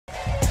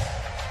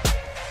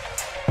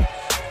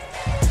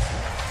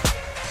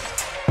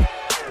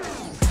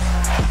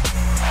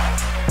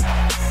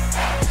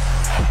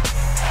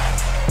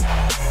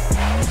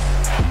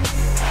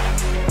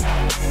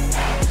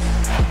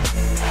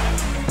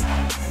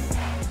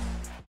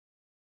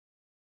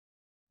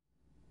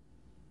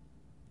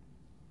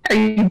Are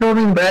you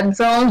building red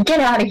zone? Get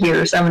out of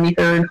here,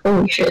 73rd.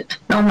 Holy shit.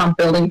 No, I'm not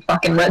building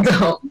fucking red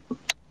zone.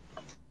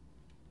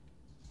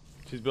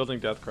 She's building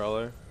Death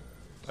Crawler.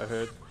 I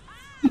heard.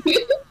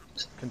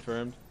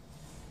 Confirmed.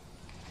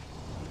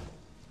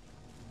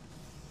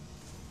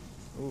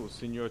 Ooh,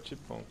 Senor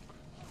Chipmunk.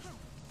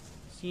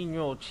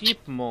 Senor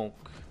Chipmunk.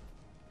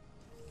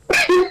 What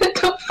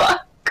the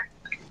fuck?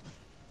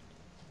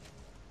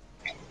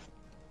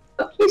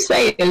 What are you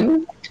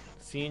saying?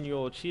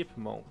 Senor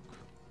Chipmunk.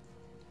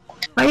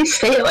 Why do you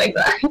say it like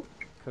that?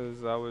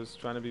 Because I was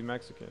trying to be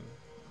Mexican.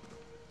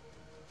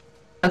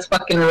 That's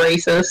fucking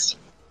racist.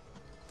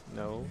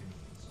 No.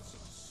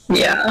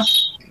 Yeah.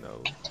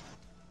 No.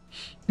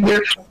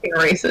 You're fucking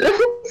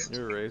racist.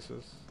 You're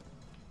racist.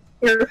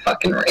 You're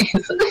fucking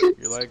racist.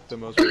 You're like the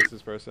most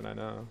racist person I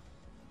know.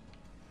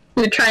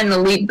 You're trying to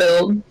elite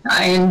build.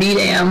 I indeed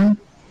am.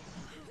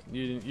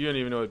 You don't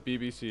even know what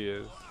BBC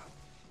is.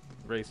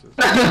 Racist.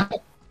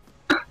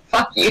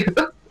 Fuck you.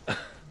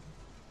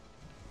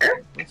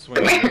 Don't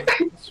swing at me.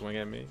 Don't swing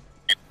at me.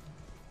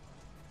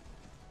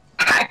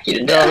 Hack you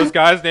to Yo, death. this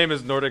guy's name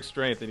is Nordic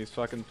Strength and he's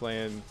fucking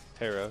playing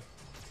Terra.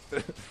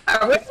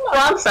 Are we on the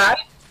wrong side?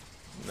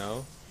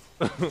 No.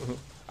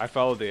 I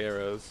followed the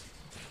arrows.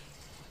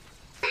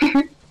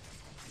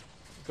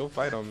 Go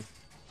fight him.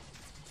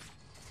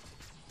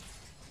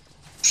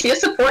 Is he a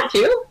support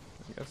too?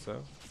 I guess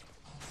so.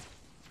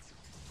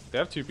 They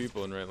have 2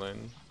 people in right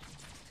lane.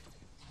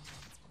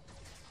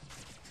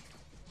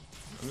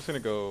 I'm just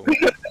gonna go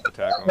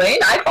attack him. Wait,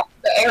 I followed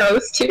the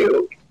arrows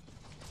too.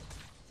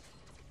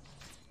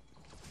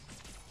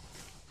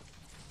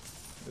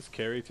 Is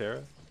carry Terra?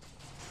 Is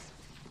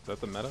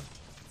that the meta?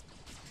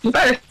 You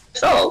better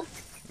solve.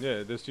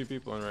 Yeah, there's 2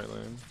 people in right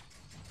lane.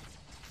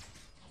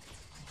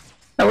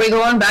 Are we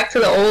going back to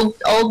the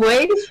old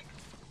ways?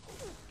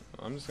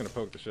 I'm just gonna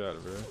poke the shit out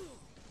of her.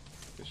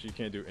 Cause she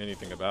can't do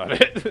anything about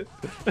it.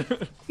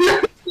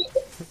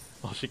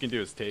 All she can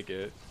do is take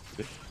it.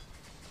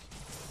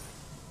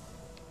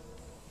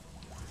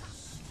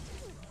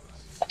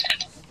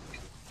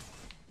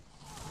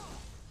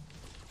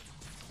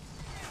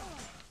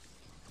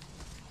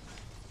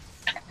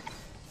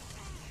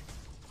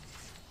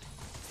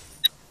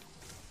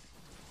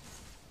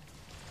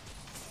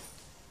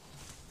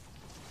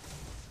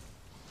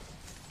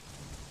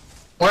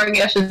 Or I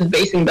guess is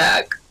basing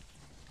back.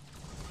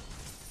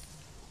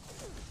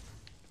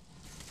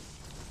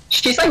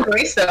 She's like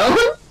Greystone.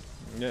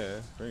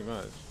 Yeah, pretty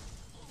much.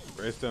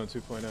 Greystone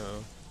 2.0.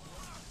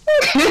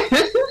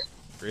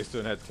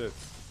 Greystone had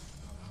tits.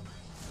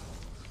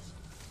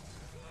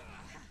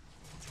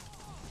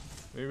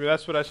 Maybe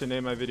that's what I should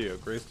name my video.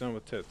 Greystone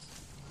with tits.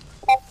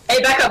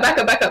 Hey, back up, back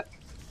up, back up.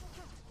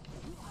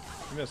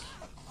 You missed.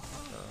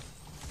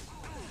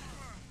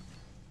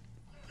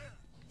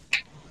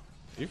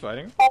 Are you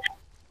fighting?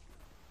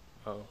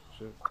 Oh,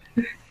 shit.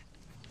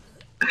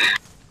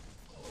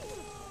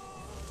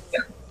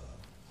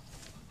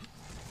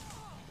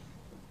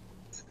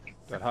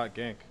 That hot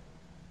gank.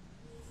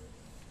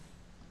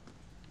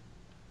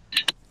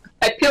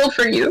 I peeled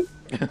for you.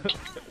 And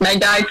I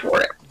died for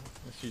it.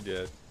 Yes, you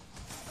did.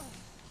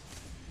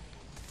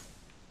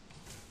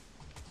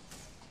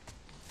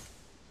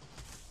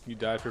 You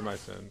died for my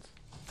sins.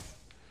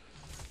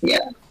 Yeah.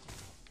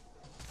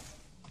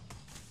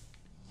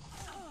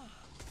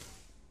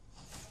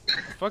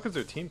 The fuck is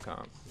their team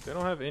comp? They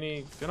don't have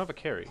any. They don't have a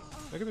carry.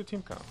 Look at their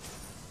team comp.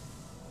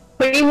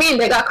 What do you mean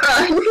they got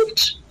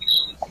crunch?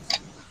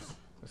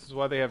 This is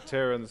why they have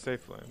Terra in the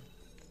safe lane.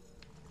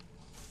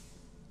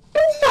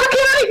 Get fucking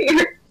out of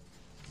here!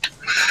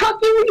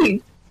 Fuck you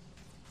mean?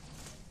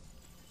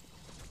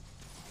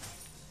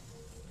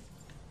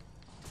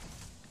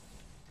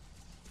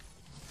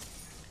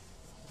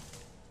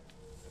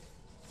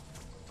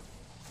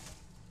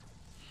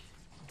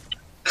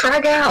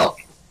 Frag out!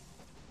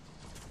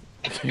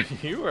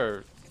 You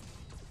are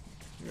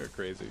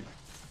crazy.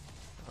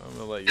 I'm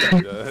gonna let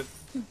you do that.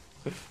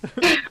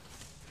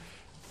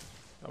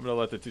 I'm gonna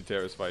let the 2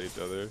 Terras fight each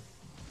other.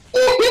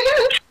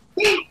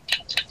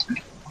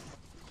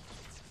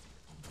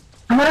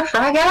 I'm gonna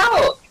frag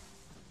out!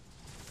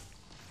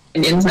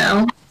 Indians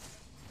now.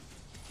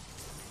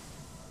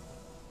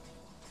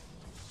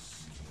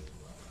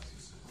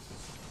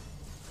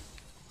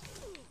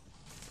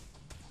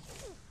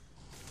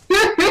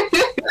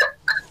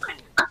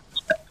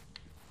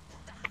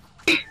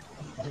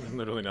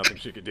 Literally nothing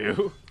she could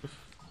do.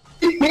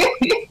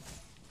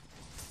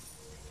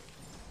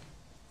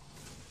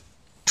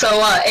 So,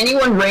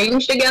 anyone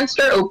ranged against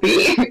her? OP.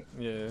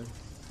 Yeah.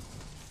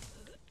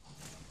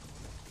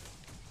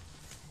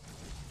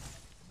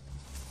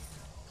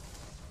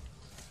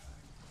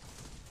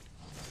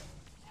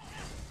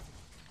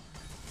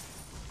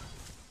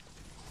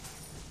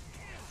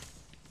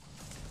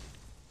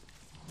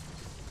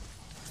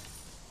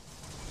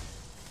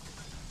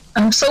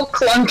 I'm so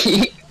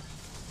clunky.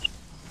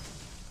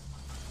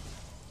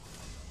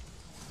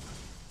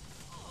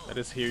 I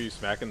just hear you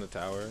smacking the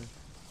tower.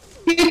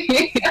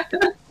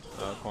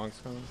 Quang's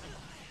coming.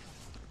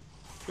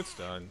 Good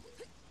stun.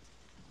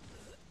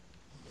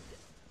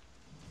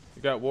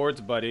 You got wards,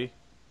 buddy.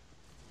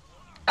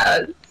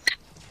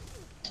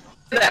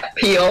 That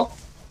peel.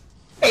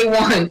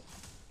 A1.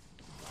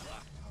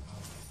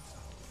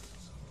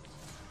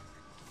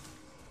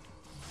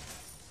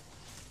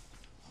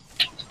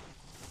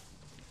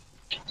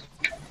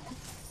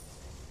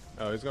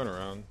 Oh, he's going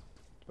around.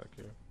 Back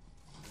here.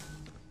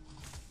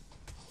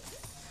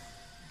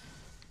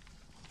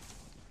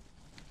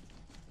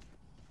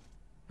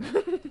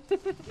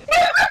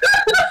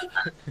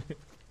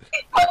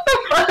 What the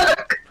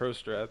fuck? Pro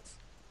strats.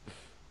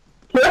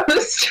 Pro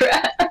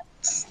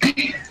strats.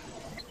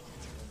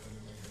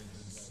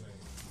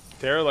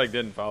 Terra like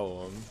didn't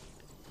follow him.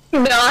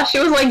 Nah, she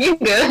was like, you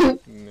good.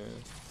 Nah.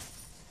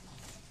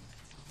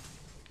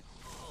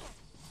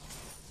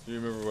 Do you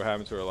remember what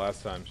happened to her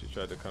last time she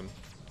tried to come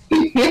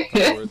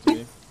towards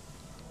me?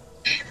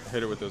 I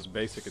hit her with those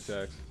basic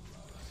attacks.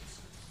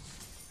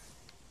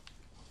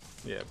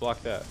 Yeah,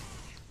 block that.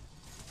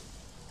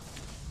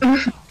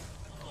 Good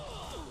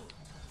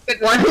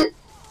one.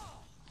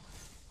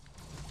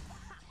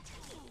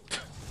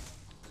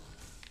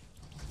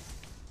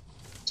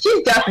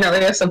 She's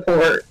definitely a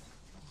support.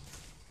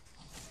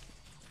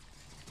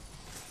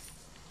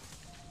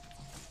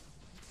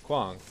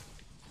 Kwang,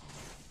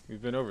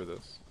 we've been over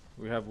this.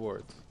 We have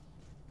wards.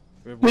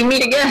 We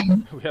meet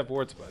again. We have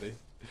wards, buddy.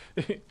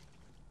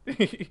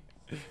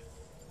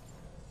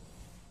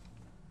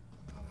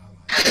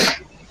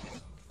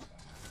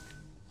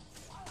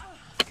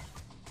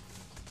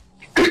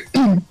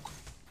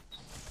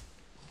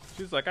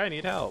 She's like, I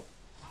need help.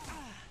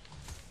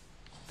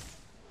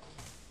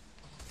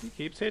 He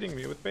keeps hitting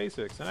me with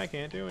basics and I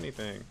can't do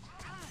anything.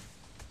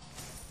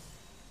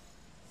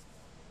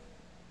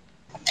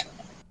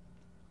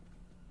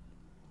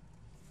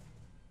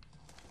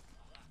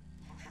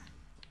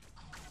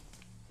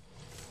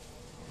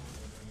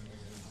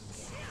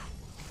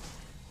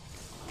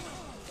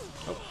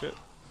 Oh shit.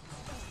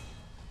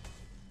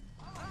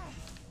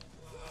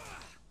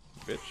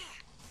 Bitch.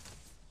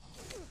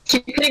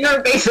 Keep hitting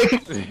our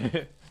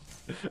basic.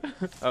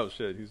 Oh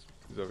shit, he's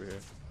over here.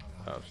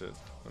 Oh shit.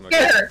 I'm not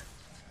Get her.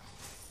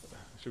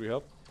 Should we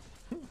help?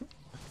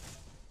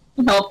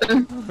 Help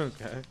him.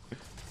 Okay.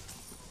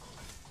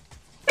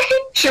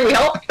 Should we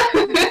help?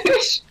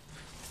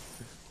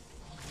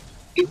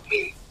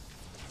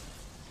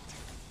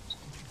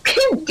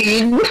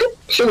 Dude,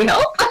 should we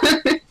help?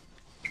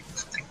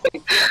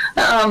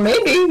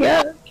 Maybe,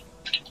 yeah.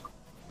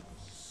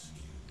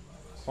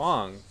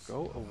 Kwang,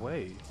 go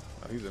away.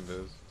 Oh, he's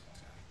invis.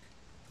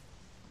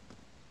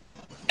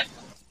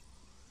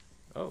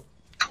 Oh.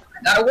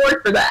 Got a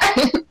ward for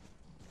that.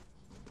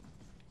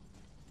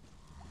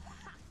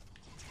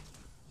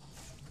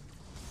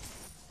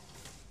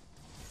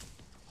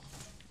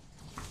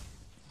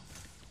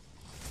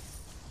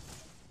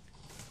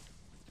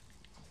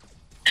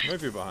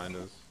 Might be behind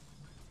us.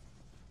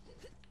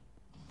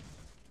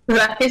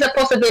 That is a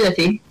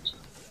possibility.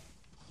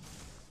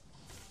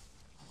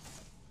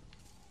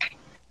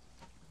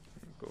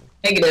 Cool.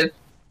 Negative.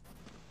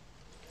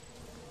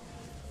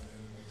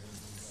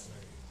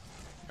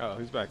 Oh,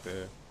 he's back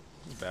there.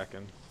 He's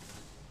backing.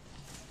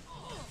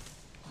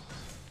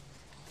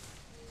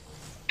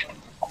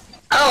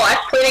 Oh,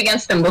 I've played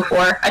against him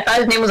before. I thought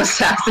his name was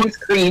Assassin's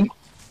Creed.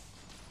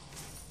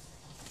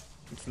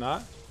 It's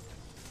not?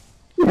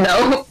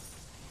 No.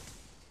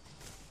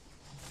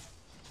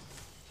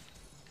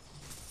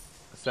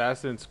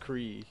 Assassin's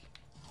Creed.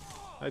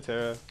 Hi,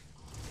 Terra.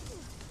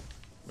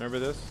 Remember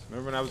this?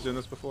 Remember when I was doing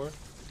this before?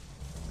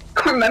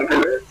 Remember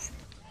this?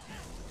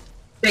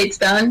 Date's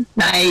done.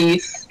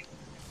 Nice.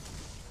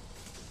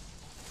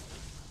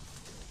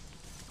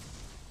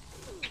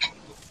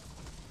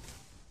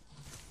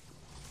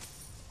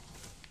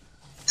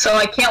 So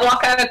I can't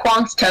walk out of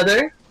Kwang's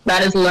tether.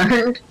 That is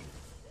learned.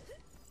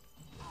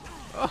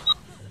 Oh.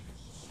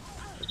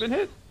 I've been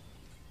hit.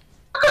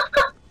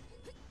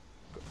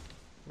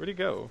 Where'd he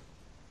go?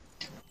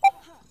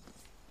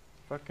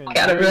 Fucking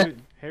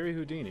Harry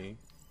Houdini.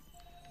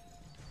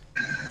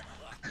 That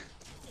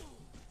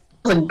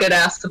was a good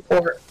ass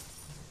support.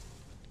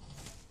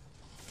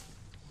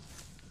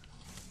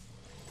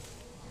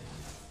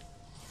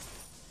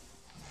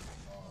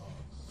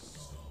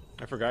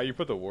 I forgot you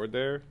put the ward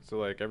there, so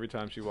like every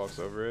time she walks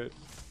over it,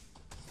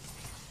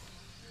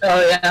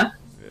 Oh yeah.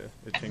 yeah,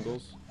 it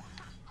tingles.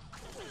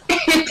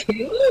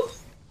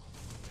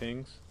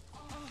 Tings.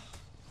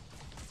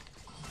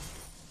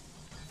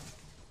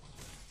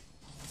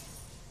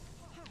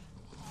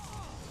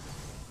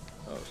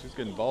 Oh, she's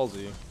getting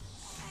ballsy.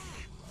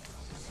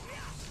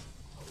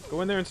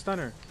 Go in there and stun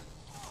her.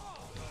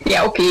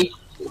 Yeah, okay.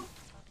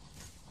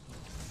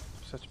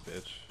 Such a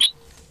bitch.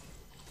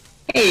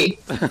 Hey.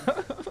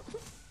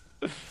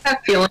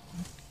 That feeling.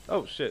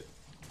 Oh shit.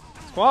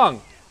 It's Kwang!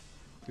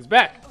 He's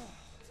back!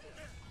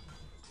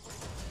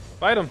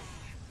 Fight him!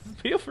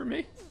 Feel for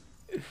me!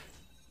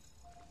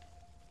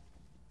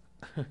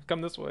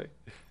 Come this way.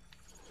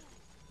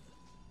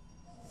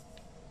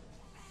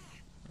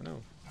 I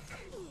know.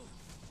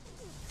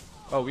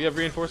 Oh, we have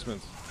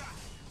reinforcements.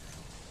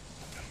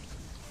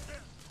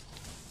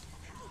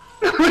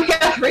 We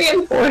have got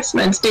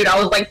reinforcements, dude. I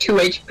was like 2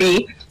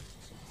 HP.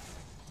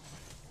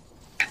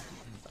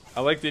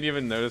 I like didn't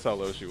even notice how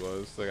low she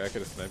was. Like I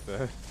could have sniped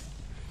that.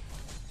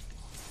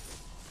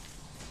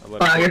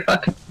 Wow, you're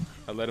fucking.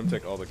 I let him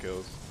take all the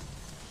kills.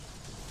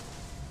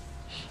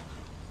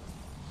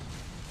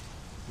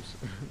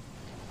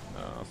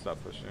 I'll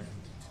stop pushing.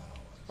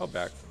 I'll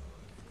back.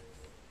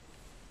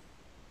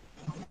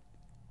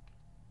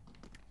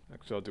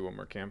 Actually, I'll do one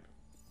more camp.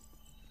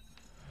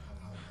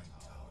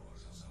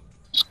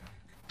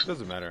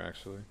 Doesn't matter,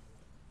 actually.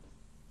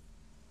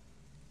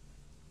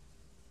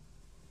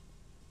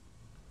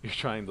 You're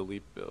trying the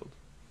leap build.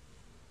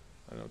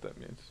 I don't know what that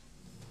means.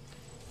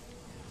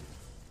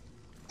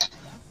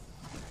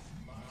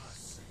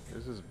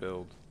 Here's his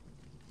build.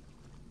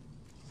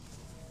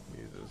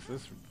 Jesus,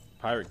 this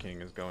Pirate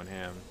King is going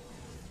ham.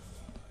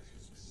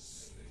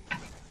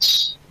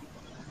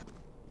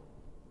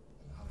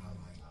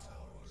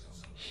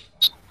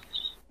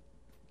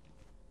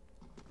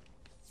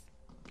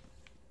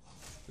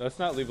 Let's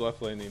not leave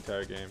left lane the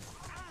entire game.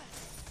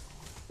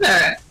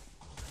 Alright.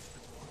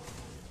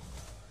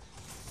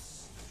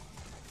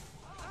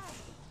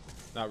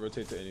 Not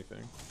rotate to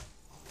anything.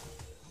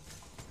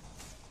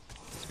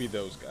 Speed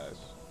those guys.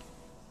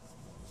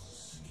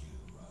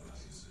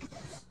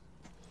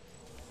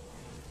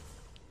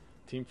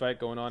 Team fight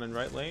going on in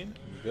right lane.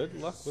 Good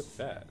luck with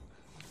that.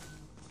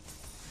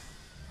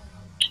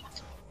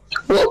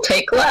 We'll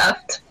take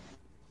left.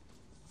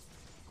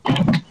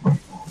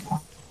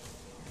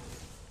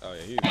 Oh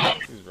yeah,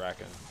 he's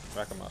racking.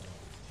 Rack him up.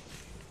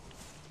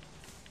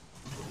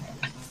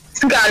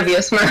 It's gotta be a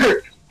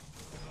smurf.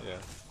 Yeah.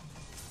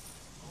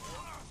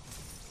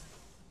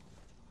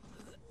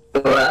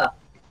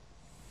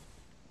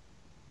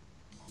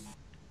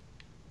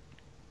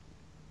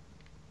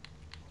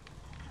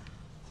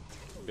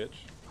 Bitch.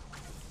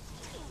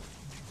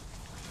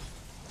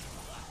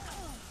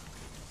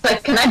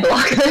 Like, can I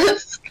block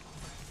this?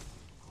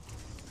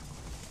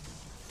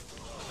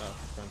 Oh,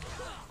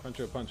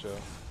 Cruncho, Puncho.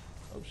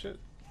 Oh shit,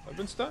 I've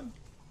been stunned.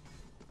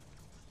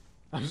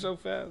 I'm so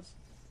fast.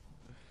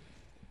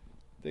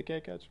 They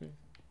can't catch me.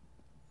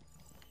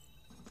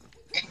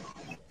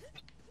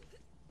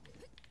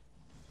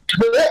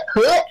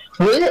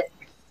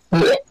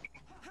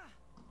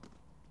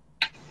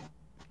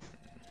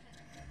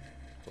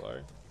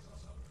 Sorry.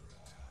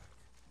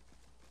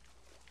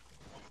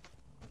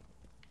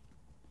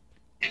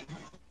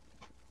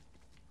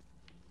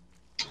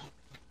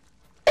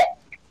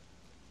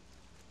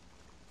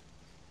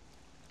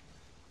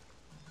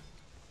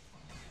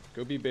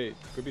 Go be bait.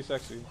 Go be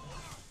sexy.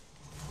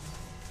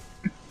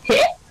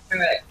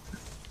 Alright.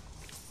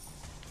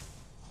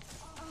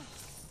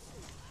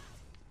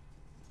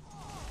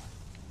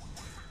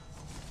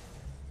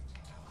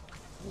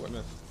 Oh, I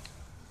missed.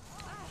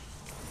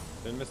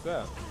 Didn't miss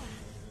that.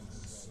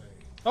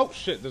 Oh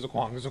shit, there's a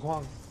Kwang, there's a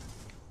Kwang.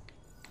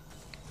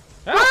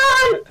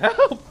 Help!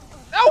 Help!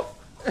 No!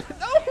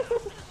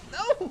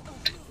 No!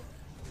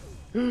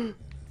 No!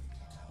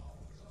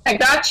 I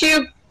got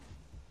you.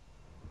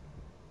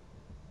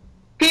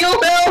 Peel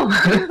Bill!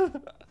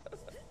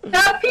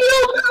 Not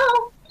Peel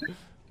Bill!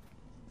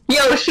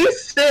 Yo,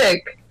 she's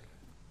sick.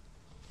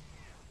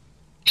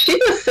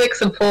 She's a sick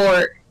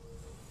support.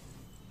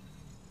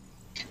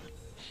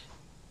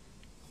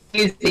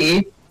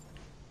 Easy.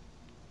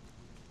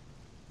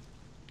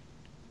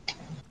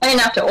 I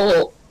didn't have to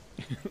ult.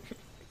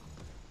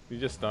 You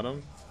just stun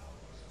him?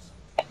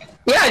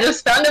 Yeah, I just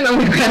stunned him and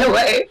we ran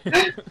away.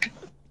 Yeah,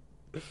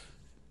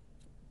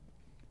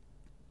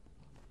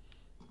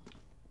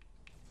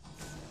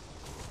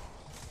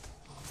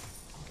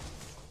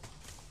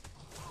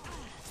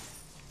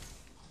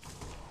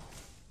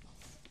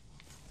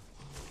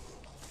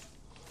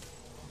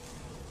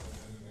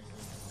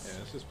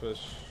 let's just push.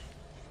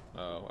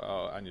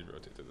 Oh, I need to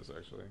rotate to this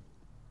actually.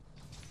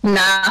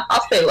 Nah,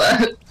 I'll stay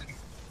left.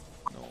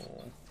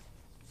 No.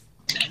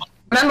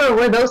 Remember,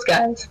 we're those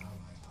guys.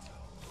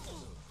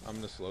 I'm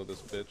gonna slow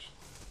this bitch.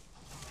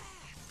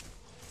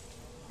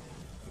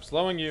 I'm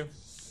slowing you.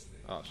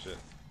 Oh shit.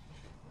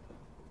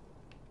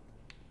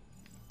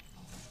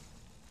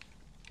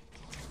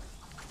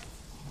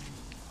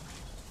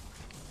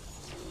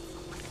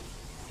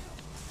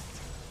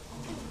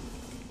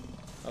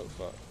 Oh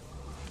fuck.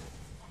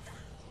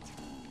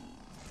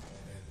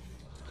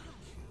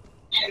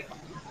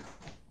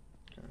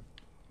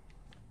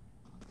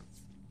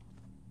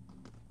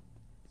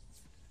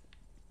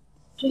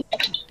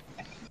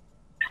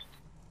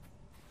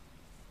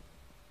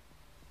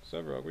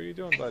 Sev, what are you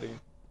doing, buddy?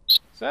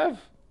 Sev!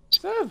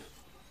 Sev!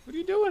 What are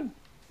you doing?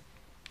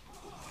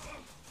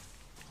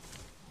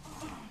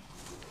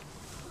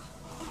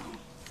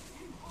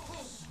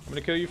 I'm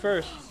gonna kill you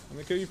first. I'm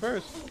gonna kill you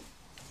first.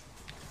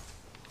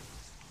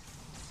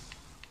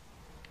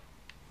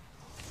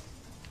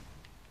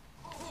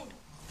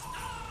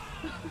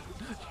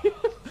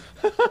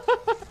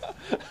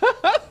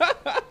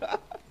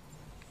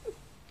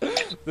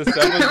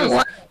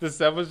 The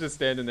Sev was just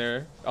standing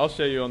there. I'll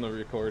show you on the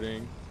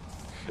recording.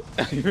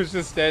 He was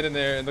just standing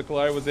there, and the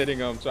Kalari was hitting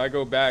him. So I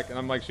go back, and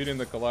I'm like shooting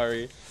the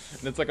Kalari,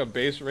 and it's like a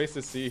base race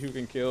to see who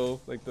can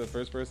kill like the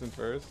first person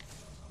first.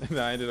 And then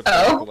I ended up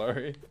killing the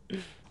Kalari.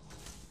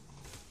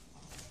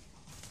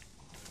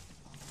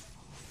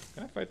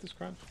 Can I fight this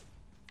Crunch?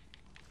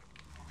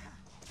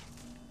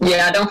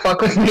 Yeah, don't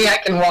fuck with me. I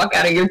can walk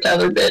out of your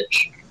tether,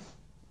 bitch.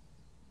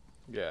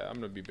 Yeah, I'm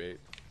gonna be bait.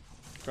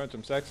 Crunch,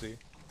 I'm sexy.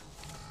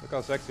 Look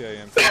how sexy I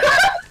am.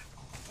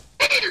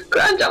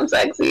 Crunch, I'm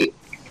sexy.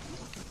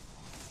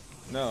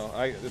 No,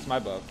 it's my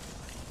buff.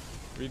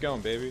 Where you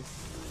going, baby?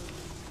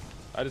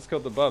 I just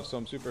killed the buff, so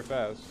I'm super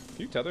fast.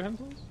 Can you tether him,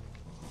 please?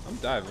 I'm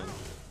diving.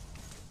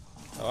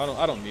 Oh,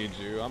 I don't need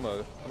you. I'm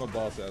a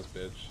boss ass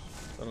bitch.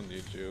 I don't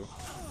need you.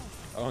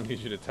 I don't need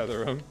you to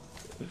tether him.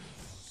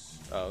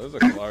 Oh, there's a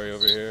Kalari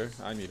over here.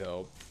 I need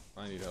help.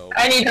 I need help.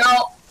 I need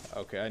help.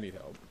 Okay, I need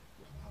help.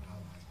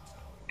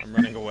 I'm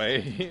running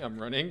away. I'm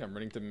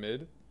running to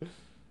mid.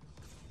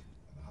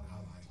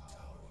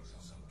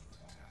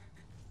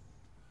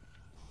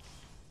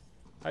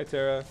 Hi,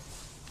 Terra.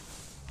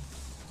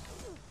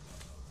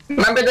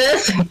 Remember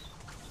this?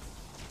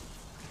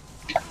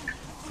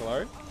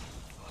 Kalari?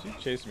 She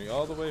chased me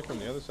all the way from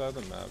the other side of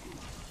the map.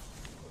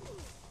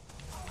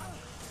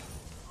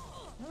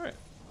 Alright.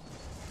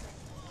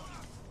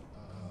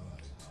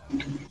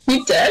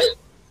 You dead?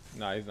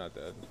 Nah, he's not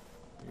dead.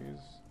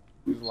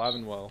 He's alive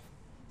and well.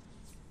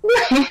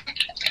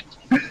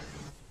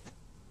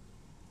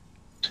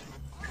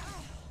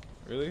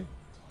 Really?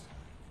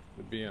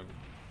 The BM.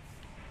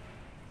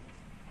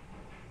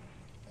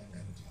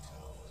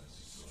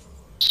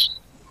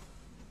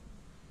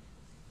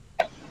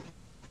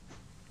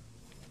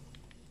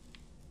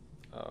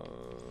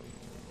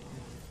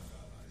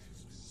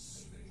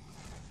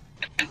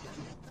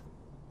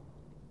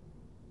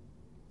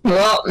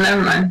 Well,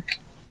 never mind.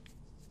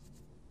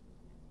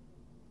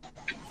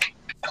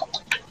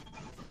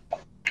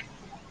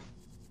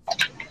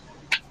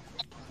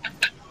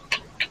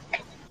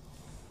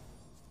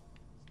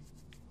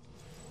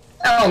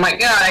 Oh my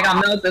god, I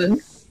got melted.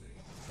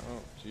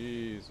 Oh,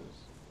 Jesus.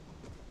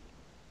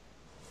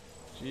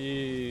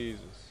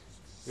 Jesus.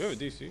 We have a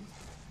DC.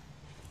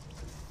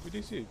 We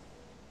DC.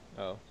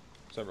 Oh,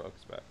 Sparrow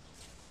is back.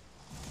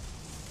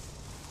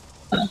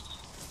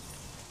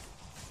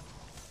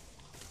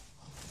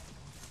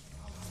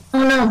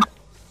 Oh no.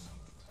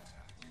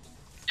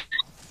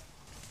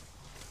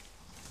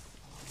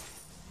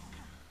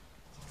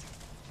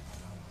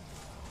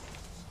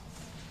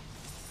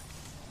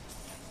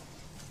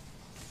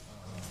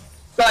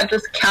 So it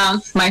just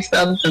counts my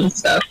subs and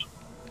stuff.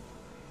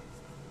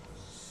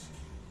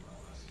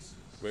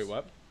 Wait,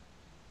 what?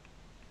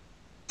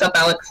 What's up,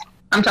 Alex?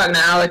 I'm talking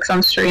to Alex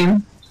on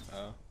stream.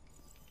 Oh.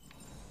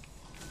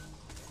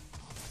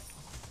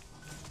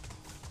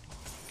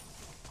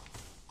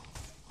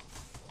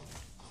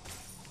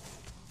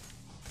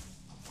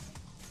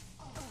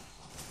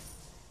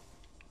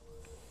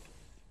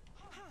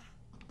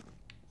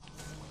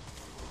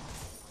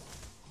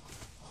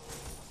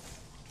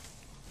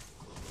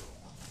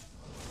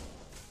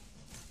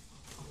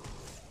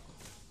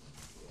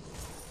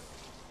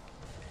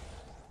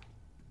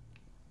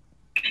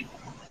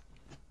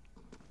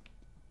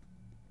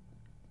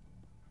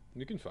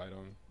 You can fight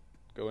him.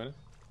 Go in.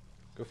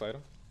 Go fight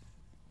him.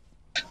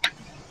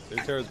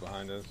 Their Terra's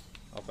behind us.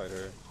 I'll fight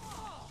her.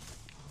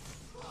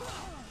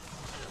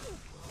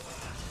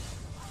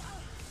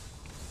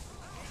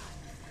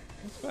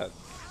 What's that?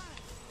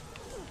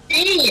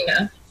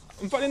 Yeah.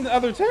 I'm fighting the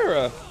other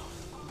Terra!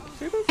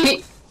 See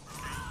this?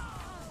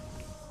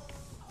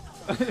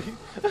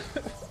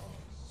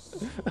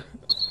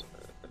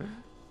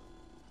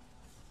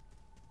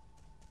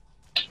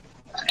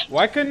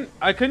 Why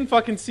I couldn't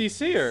fucking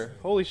CC her?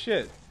 Holy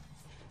shit.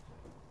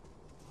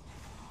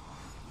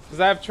 Cause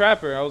I have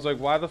Trapper. I was like,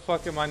 why the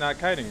fuck am I not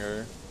kiting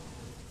her?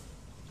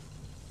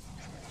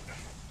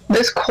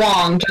 This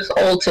Kwong just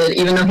ulted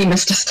even though he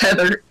missed his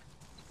tether.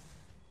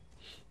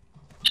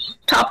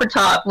 Top or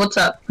top, what's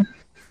up?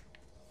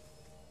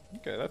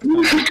 Okay, that's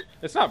kind of,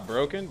 it's not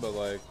broken, but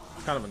like,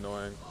 it's kind of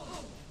annoying.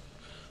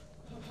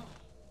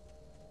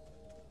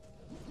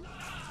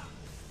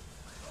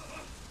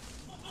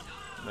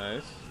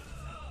 Nice.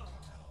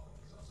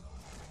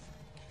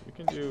 We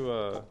can do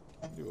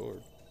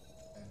Orb.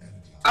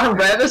 Our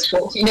rev is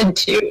 14 and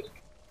 2.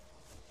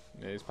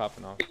 Yeah, he's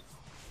popping off.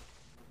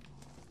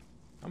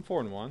 I'm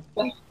 4 and 1.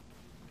 What?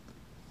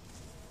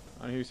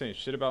 I don't hear you saying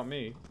shit about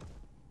me.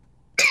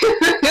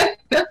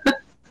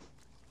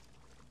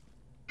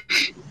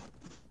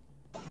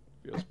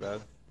 Feels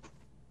bad.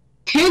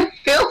 It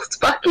feels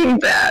fucking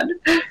bad.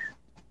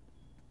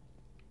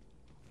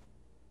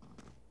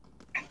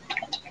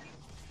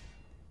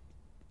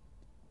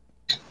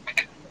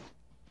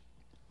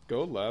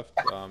 Go left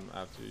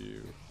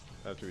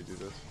after we do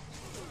this.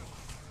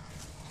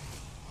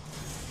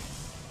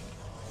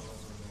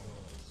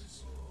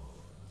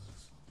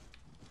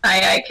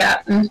 Aye,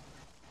 Captain.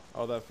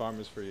 All that farm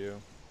is for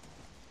you.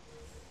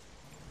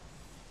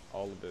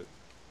 All of it.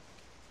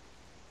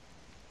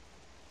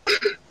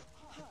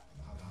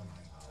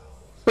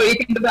 What do you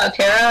think about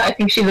Terra? I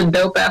think she's a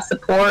dope ass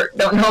support.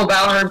 Don't know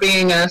about her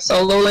being a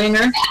solo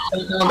laner.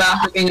 Don't know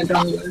about her being a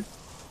jungler.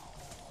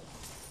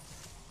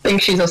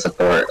 Think she's a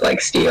support like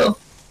Steel.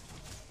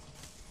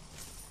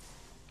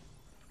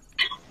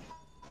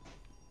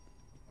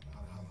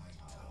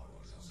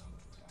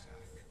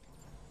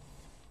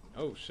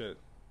 Oh shit.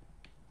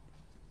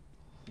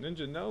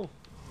 Ninja, no.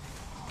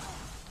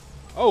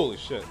 Holy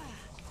shit.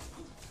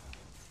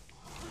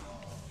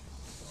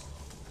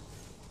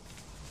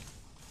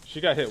 She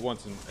got hit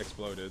once and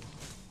exploded.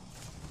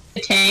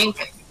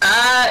 Tank?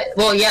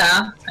 Well,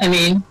 yeah. I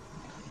mean,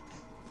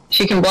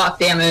 she can block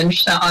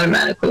damage. That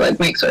automatically like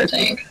makes her a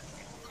tank.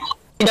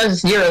 She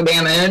does 0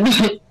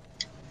 damage,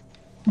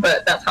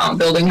 but that's how I'm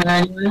building her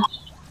anyway.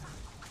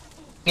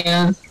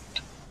 Yeah.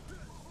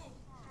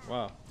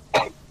 Wow.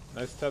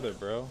 Nice tether,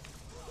 bro.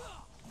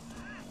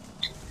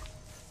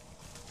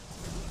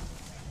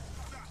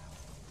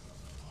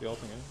 The ult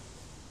again.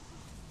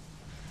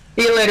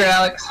 See you later,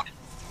 Alex.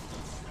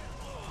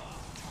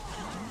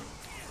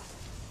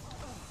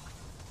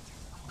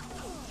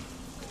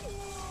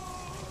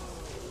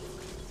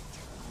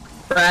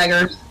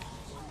 Braggers.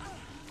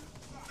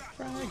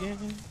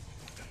 Paragon.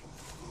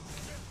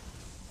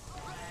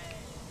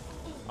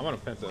 I'm on a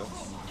penta.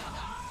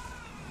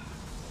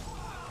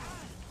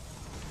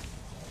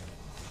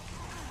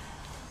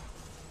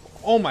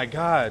 Oh my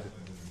god!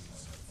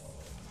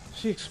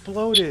 She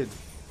exploded!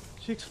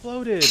 She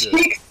exploded!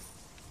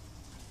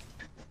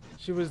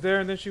 She was there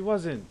and then she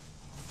wasn't.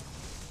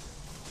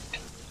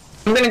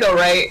 I'm gonna go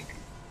right.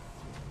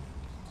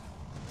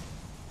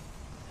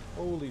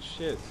 Holy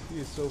shit, he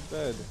is so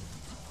fed.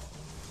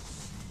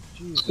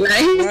 Jesus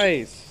Nice.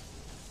 Christ.